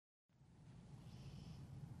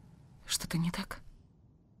Что-то не так?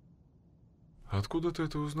 Откуда ты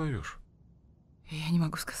это узнаешь? Я не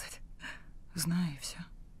могу сказать. Знаю и все.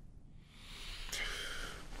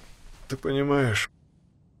 Ты понимаешь,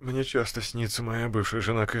 мне часто снится моя бывшая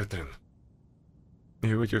жена Кэтрин.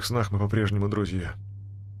 И в этих снах мы по-прежнему друзья.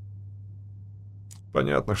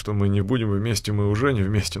 Понятно, что мы не будем вместе, мы уже не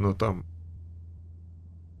вместе, но там...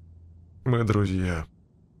 Мы друзья.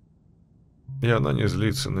 И она не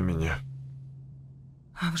злится на меня.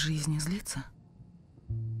 А в жизни злится?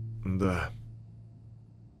 Да.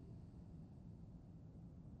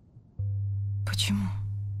 Почему?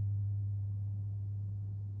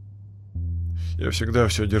 Я всегда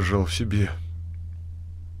все держал в себе.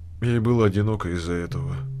 Ей было одиноко из-за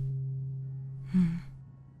этого.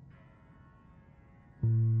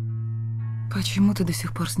 Почему ты до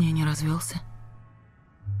сих пор с ней не развелся?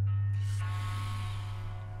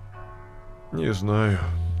 Не знаю.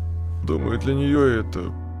 Думаю, для нее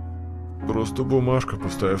это просто бумажка,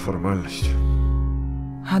 пустая формальность.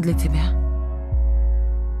 А для тебя?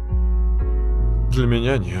 Для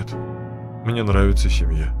меня нет. Мне нравится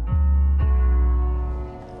семья.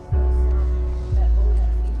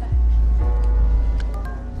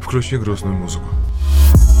 Включи грустную музыку.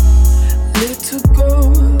 Little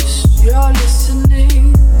ghost, you're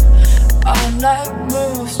listening. Unlike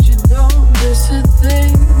most, you don't miss a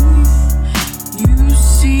thing. You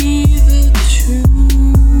see the truth.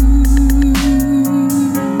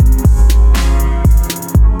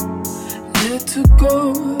 Little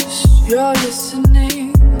ghost, you're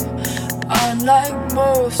listening. Unlike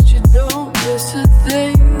most, you don't miss a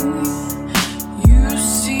thing. You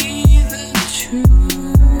see the truth.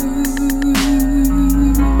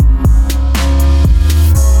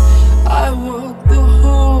 I walk the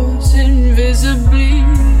halls invisibly.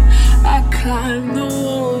 I climb the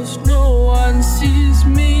walls, no one sees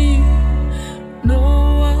me. No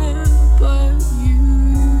one but you.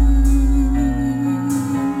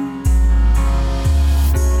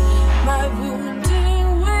 My wounded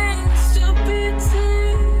wings still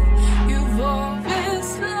beating. You've always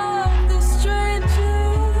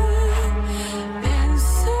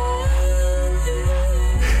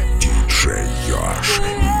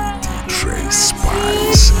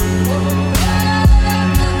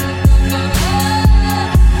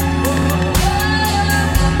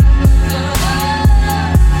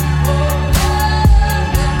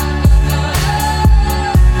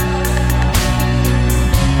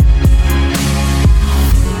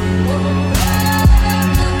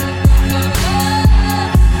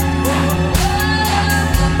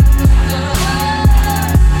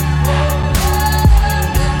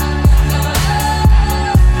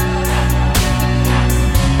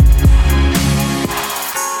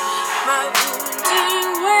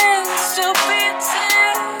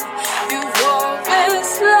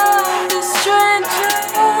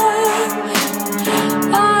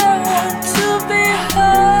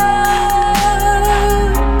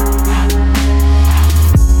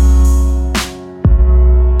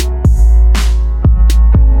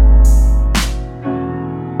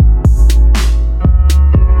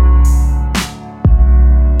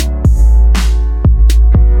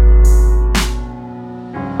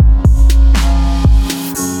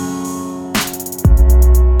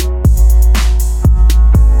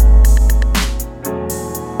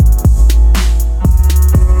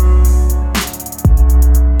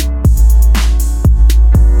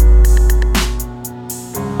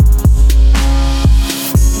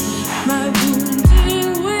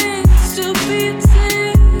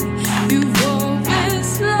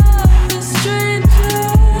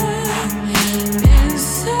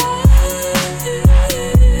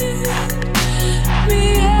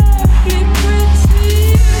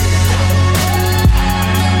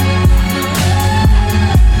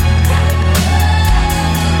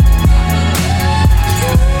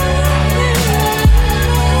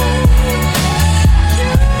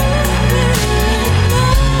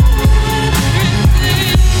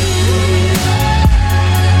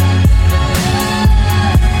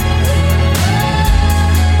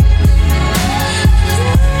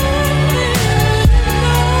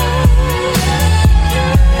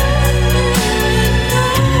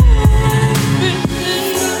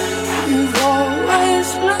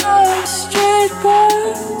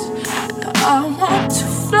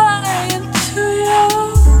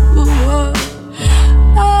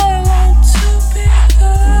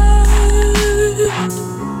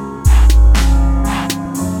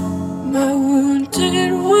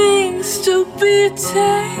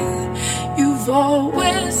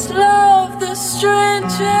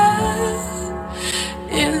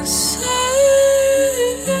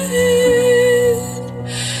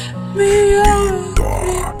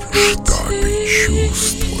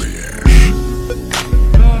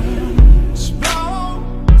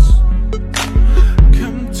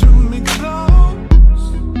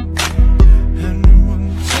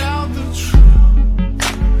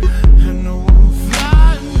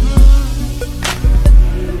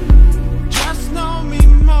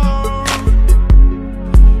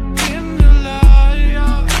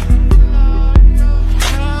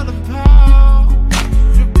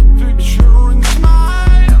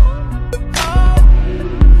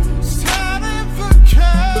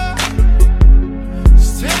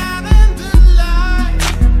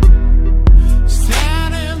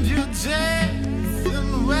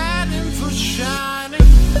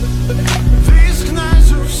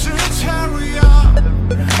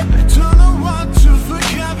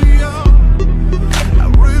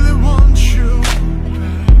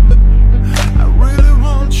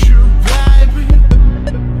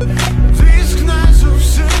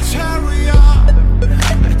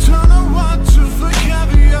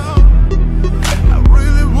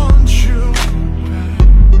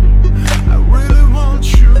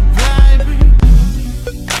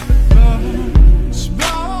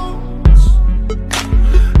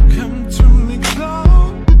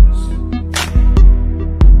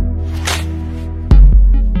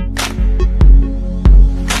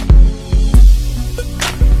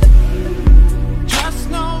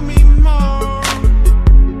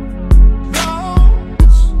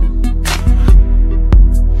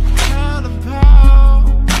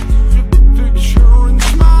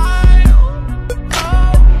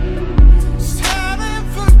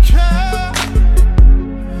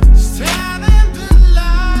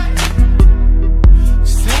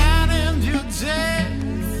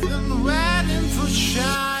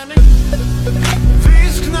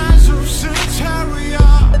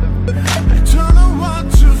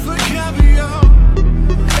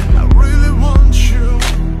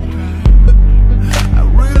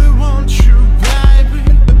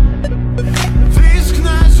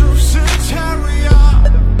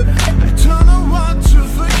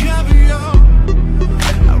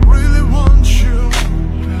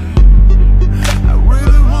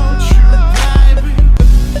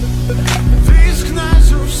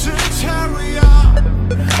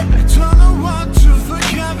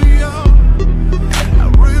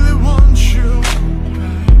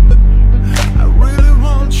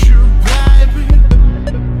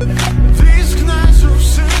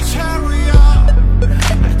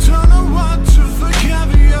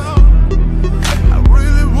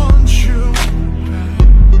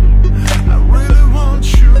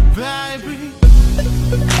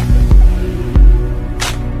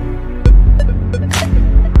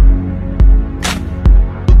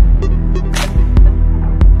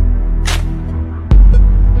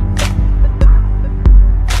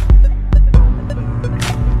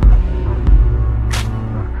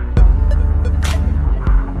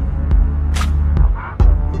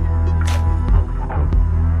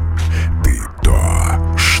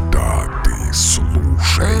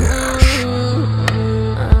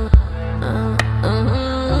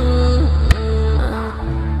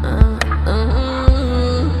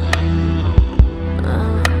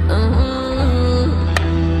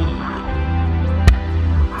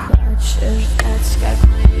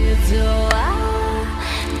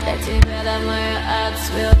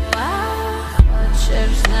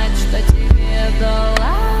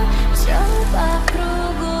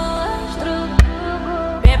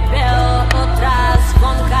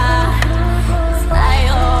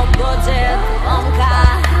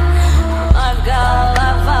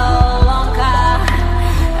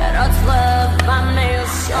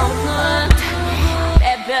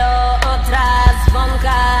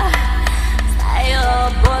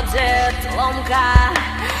ломка,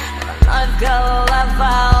 вновь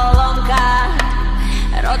головоломка,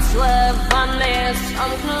 рот словами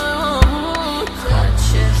сомкнут.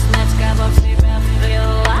 Хочешь знать, кого в себя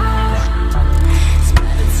вплела,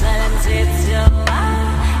 справиться винтить дела.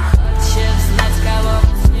 Хочешь знать, кого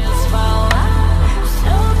не звала,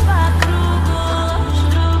 все по кругу.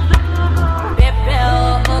 Пепел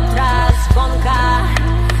утра звонка,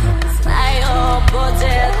 знаю,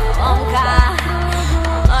 будет ломка,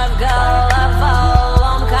 вновь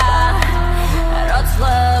головоломка, рот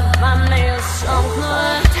словами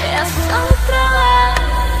сомкнут. Я сон-трава,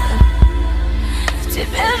 в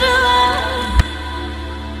тебе жила,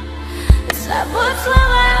 забудь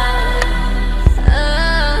слова.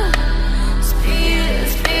 Спи,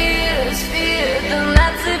 спи, спи, ты на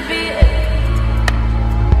цепи.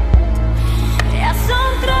 Я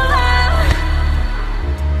сон-трава,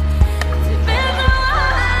 в тебе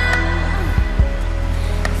жила,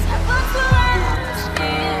 забудь слова.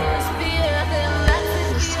 Спи, спи, ты на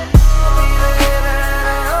цепи.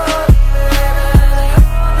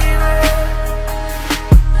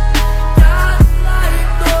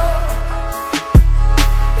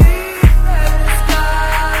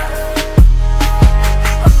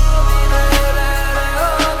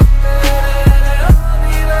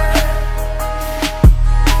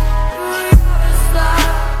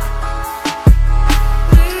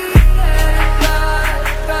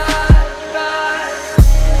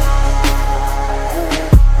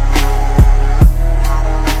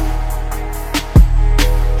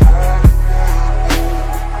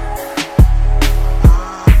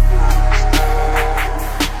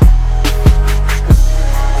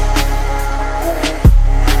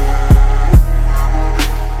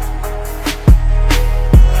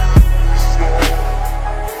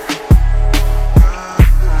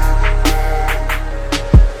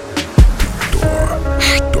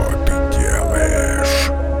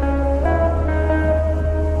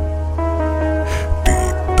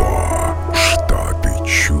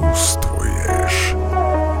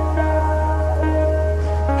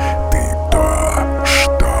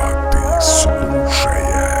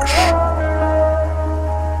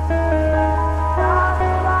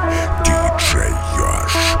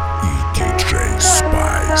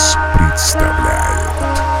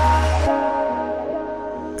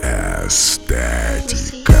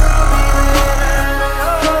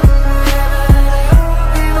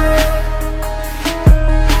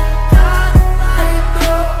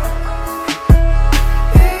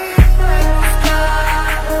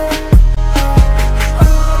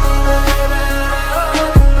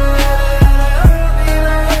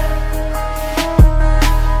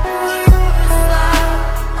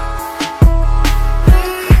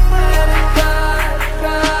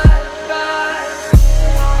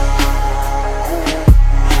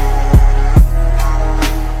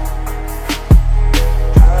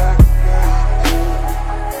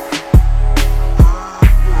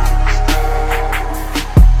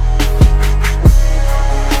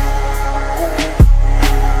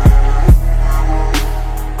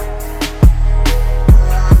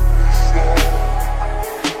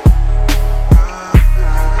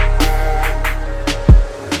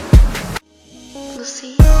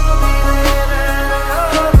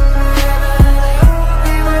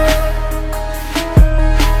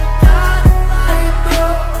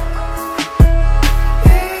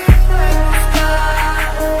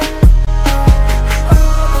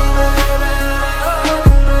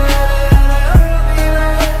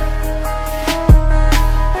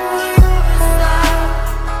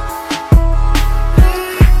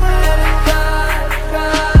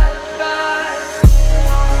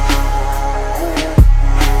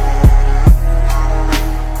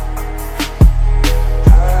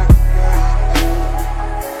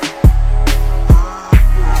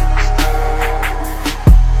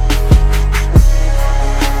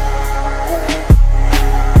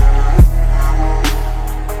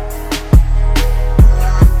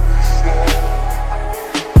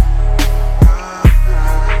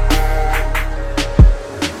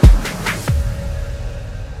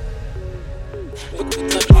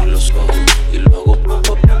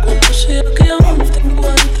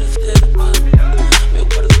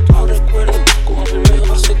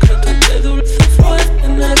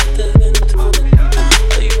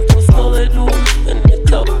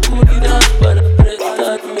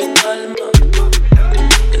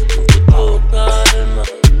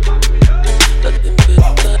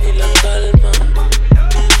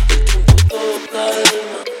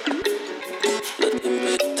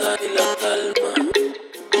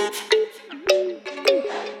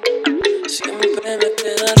 Siempre me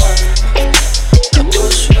quedará algo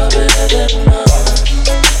suave de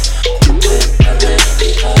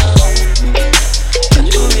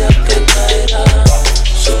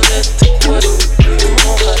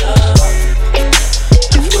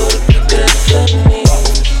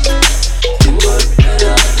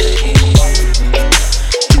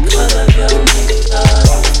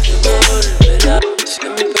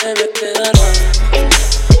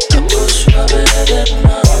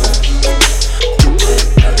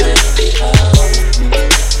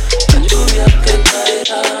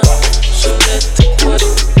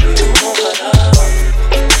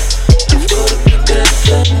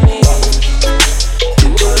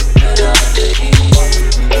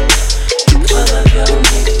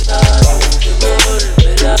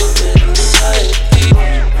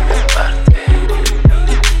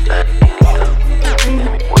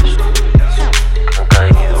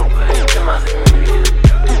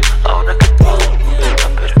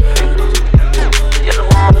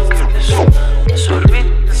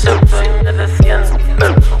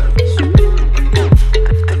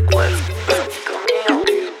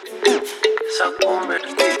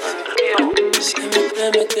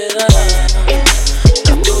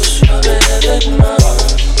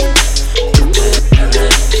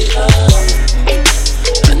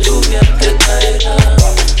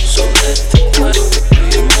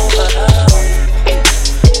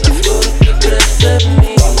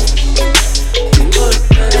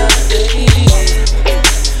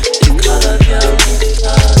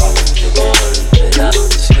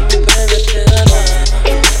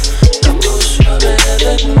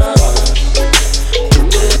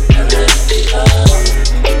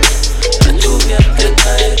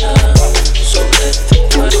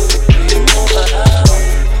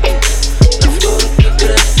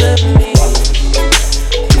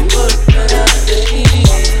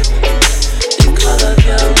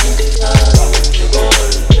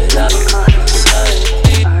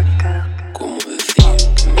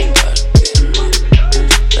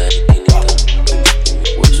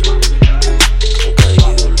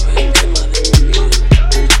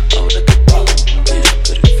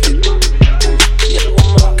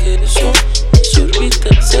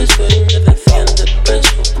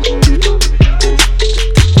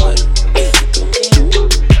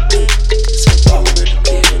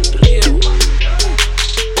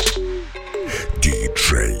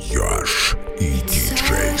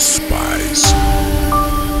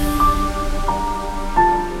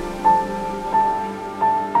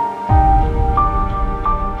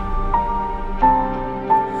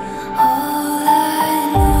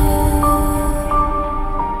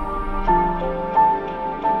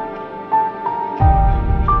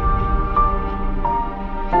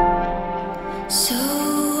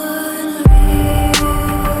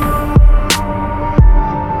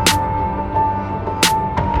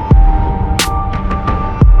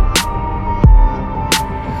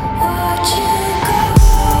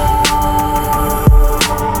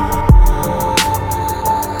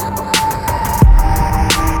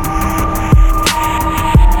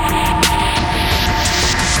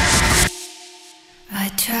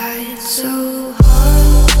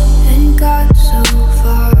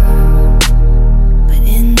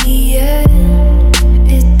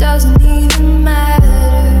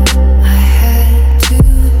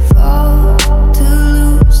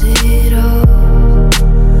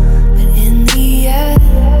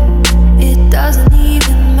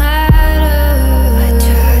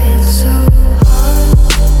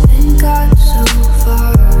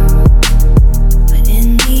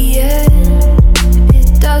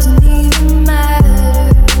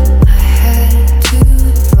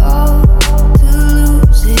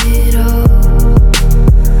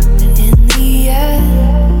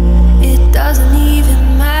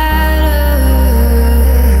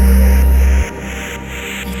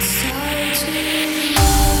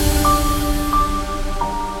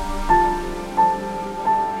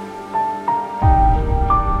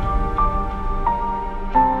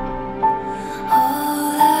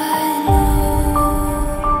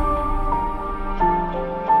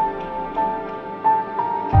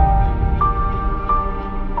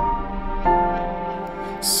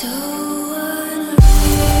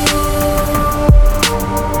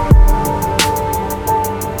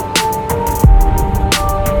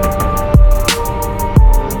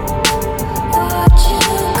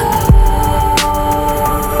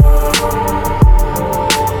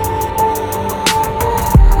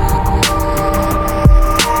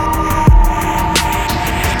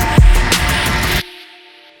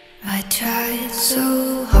tried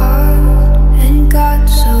so hard and got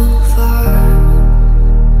so far,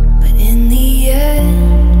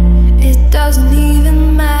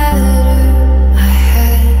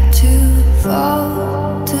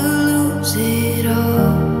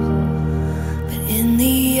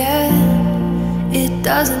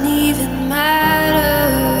 even matter.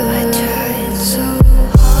 I tried so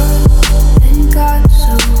hard and got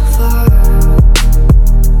so far,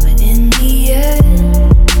 but in the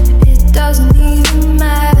end it doesn't even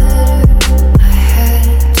matter. I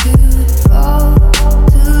had to fall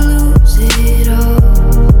to lose it all,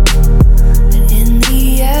 but in the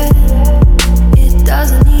end it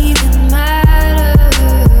doesn't even matter.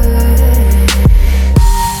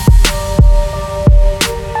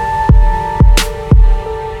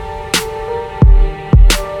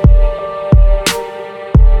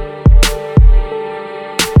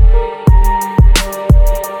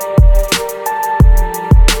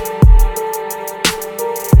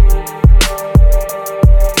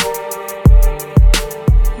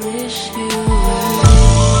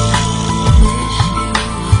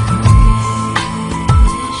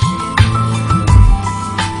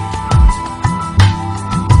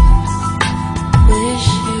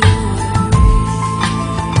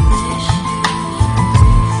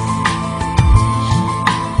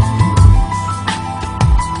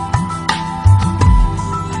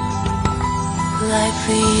 Like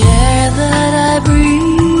the air that I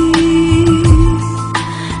breathe,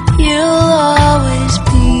 you'll always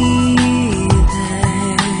be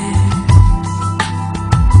there.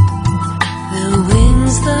 The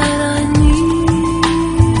wings that I need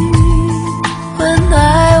when I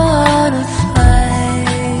wanna fly.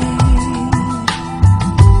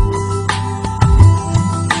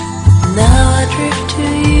 Now I drift to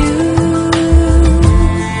you,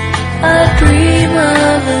 I dream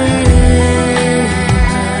of a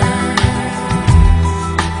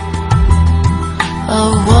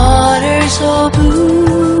water so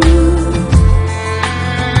blue,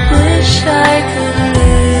 wish I could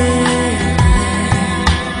live there.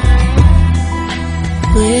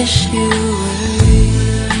 Wish you were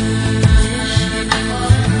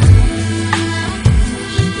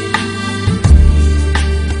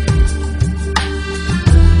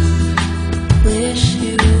wish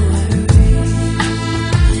you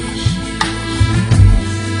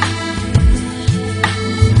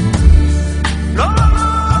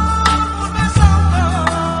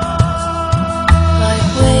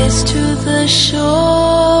to the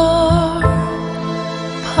shore,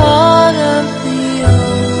 part of the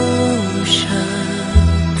ocean.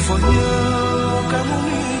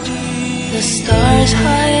 The stars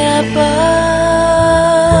high above,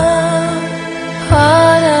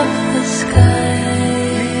 part of the sky.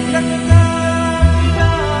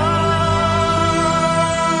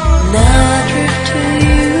 Now I drift to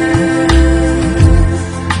you,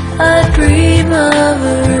 I dream of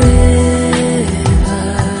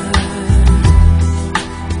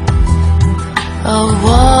a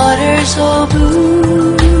water so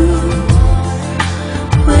blue,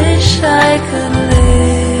 wish I could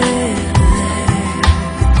live there.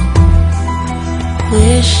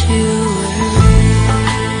 Wish you were,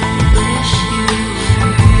 wish you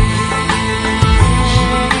were,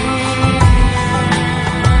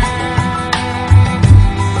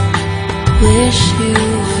 wish you were.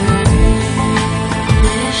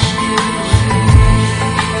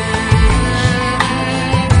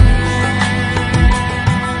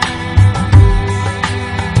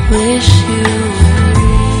 Wish you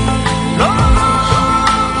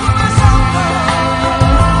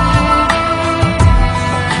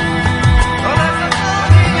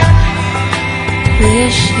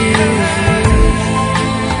wish you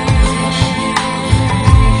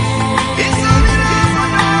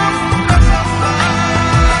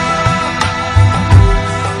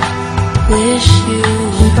wish you.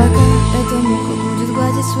 И пока эта муха будет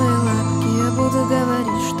гладить свои лапки, я буду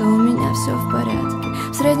говорить, что у меня все в порядке.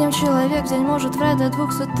 В среднем человек в день может врать до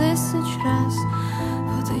 200 000 раз.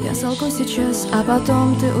 Вот и я солгу сейчас, а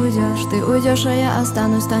потом ты уйдешь, а я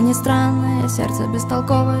останусь. Станет странное сердце,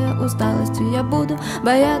 бестолковое усталостью. Я буду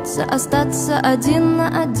бояться остаться один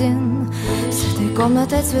на один с этой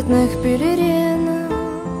комнатой цветных пелерин,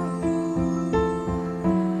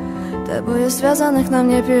 тобою связанных на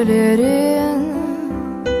мне пелерин.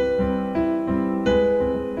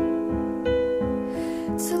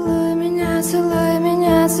 Целуй меня, целуй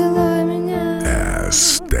меня, целуй меня.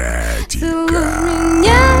 Эстетика. Целуй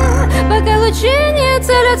меня, пока лучи не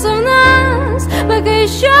целятся в нас, пока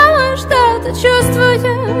еще мы что-то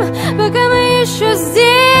чувствуем, пока мы еще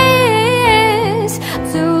здесь.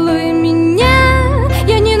 Целуй меня,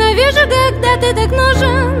 я ненавижу, когда ты так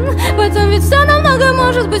нужен, потом ведь все намного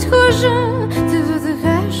может быть хуже. Ты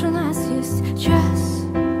выдыхаешь, у нас есть час,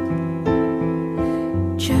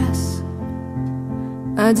 час,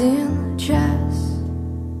 1 час.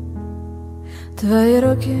 Твои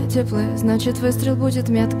руки теплые, значит выстрел будет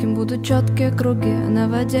метким. Будут четкие круги на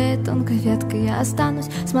воде и тонкой веткой. Я останусь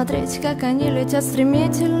смотреть, как они летят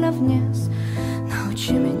стремительно вниз.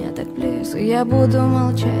 Научи меня так близко, я буду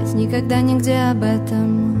молчать, никогда нигде об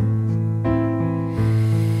этом.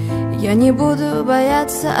 Я не буду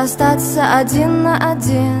бояться остаться один на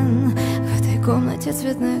один в этой комнате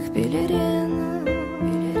цветных пелерин,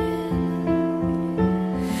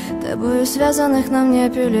 тобою связанных на мне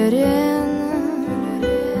пелерин.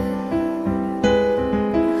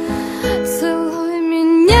 Целуй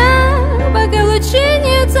меня, пока лучи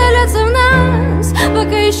не целятся в нас,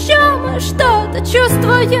 пока еще мы что-то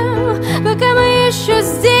чувствуем, пока мы еще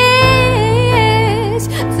здесь.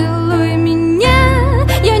 Целуй меня,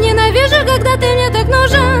 я ненавижу, когда ты мне так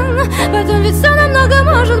нужен, потом ведь все намного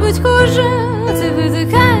может быть хуже. Ты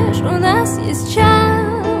выдыхаешь, у нас есть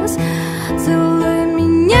час. Целуй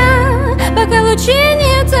меня, пока лучи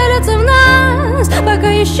не целятся в нас, пока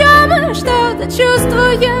еще мы что-то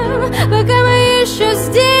чувствуем, пока мы еще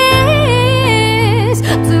здесь.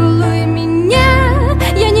 Целуй меня,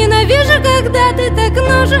 я ненавижу, когда ты так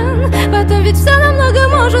нужен, потом ведь все намного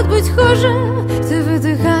может быть хуже. Ты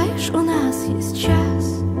выдыхаешь, у нас есть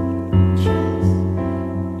час.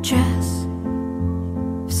 Час,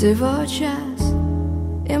 всего час,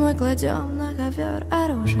 и мы кладем на ковер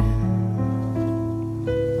оружие.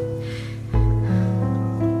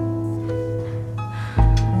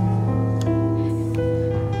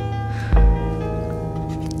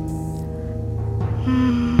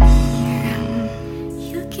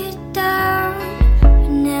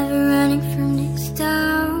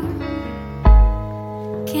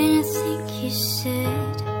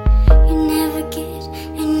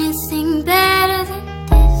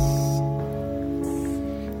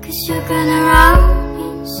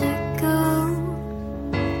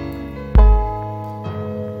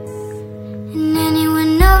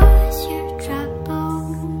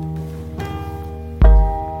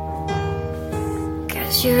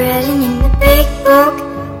 You're reading in the big book.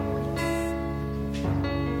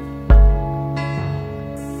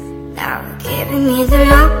 Now you're giving me the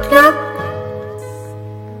look.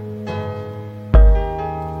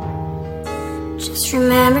 Just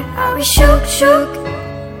remember how we shook.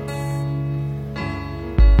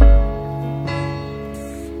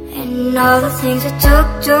 And all the things we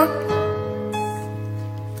took.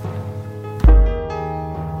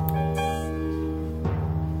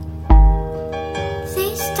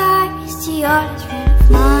 The artist friend of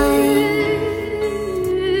mine.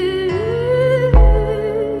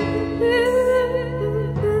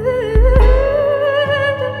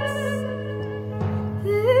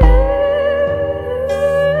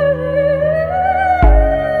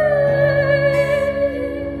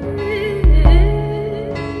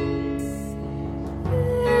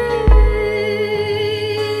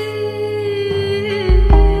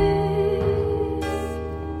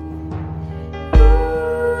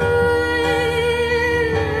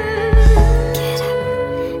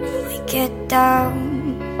 Down,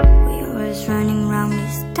 we always running round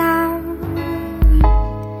this town.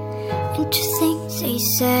 Interesting, they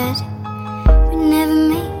said we never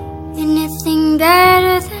made anything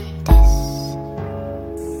better than this.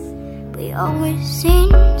 We always in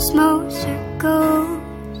small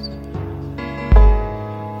circles,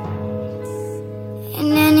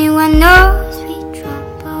 and anyone knows we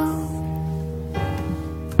trouble.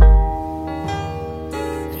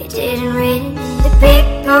 We didn't read it in the big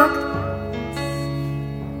book.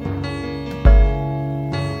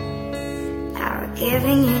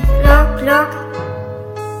 Giving you the look.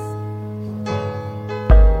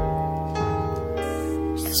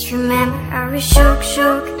 Just remember how we shook.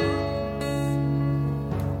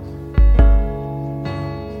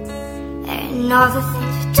 And all the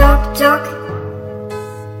things we took.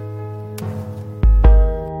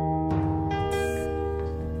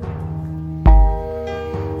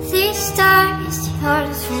 This time is the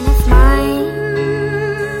hardest friend of mine.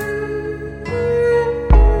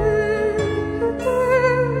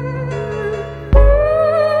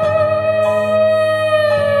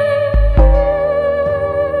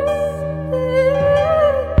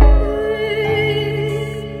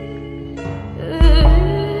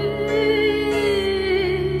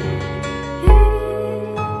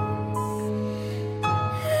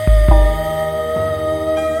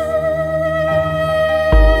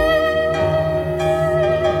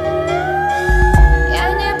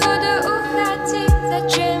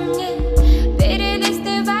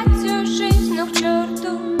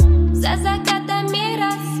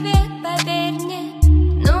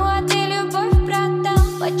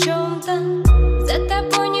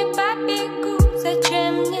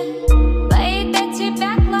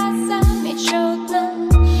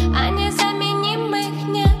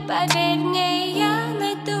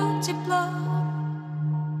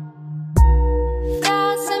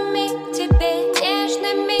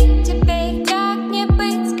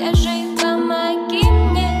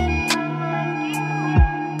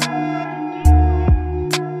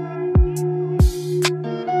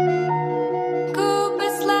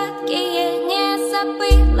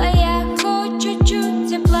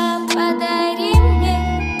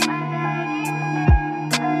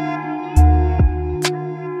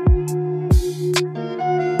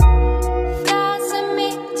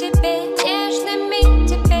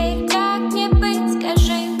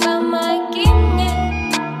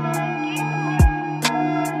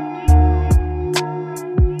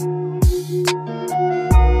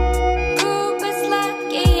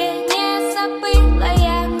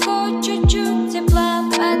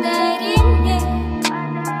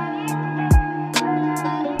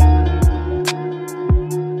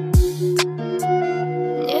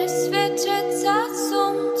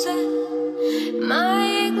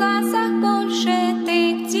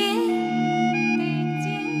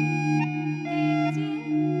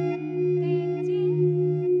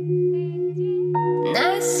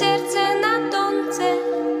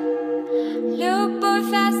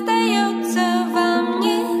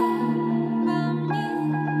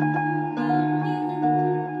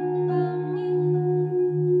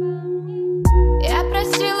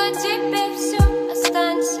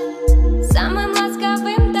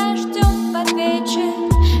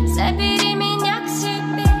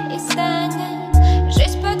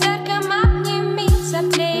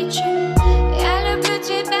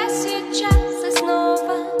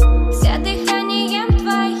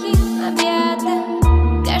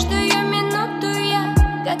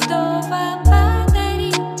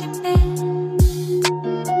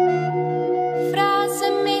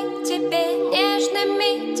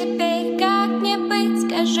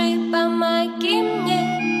 помоги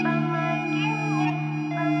мне.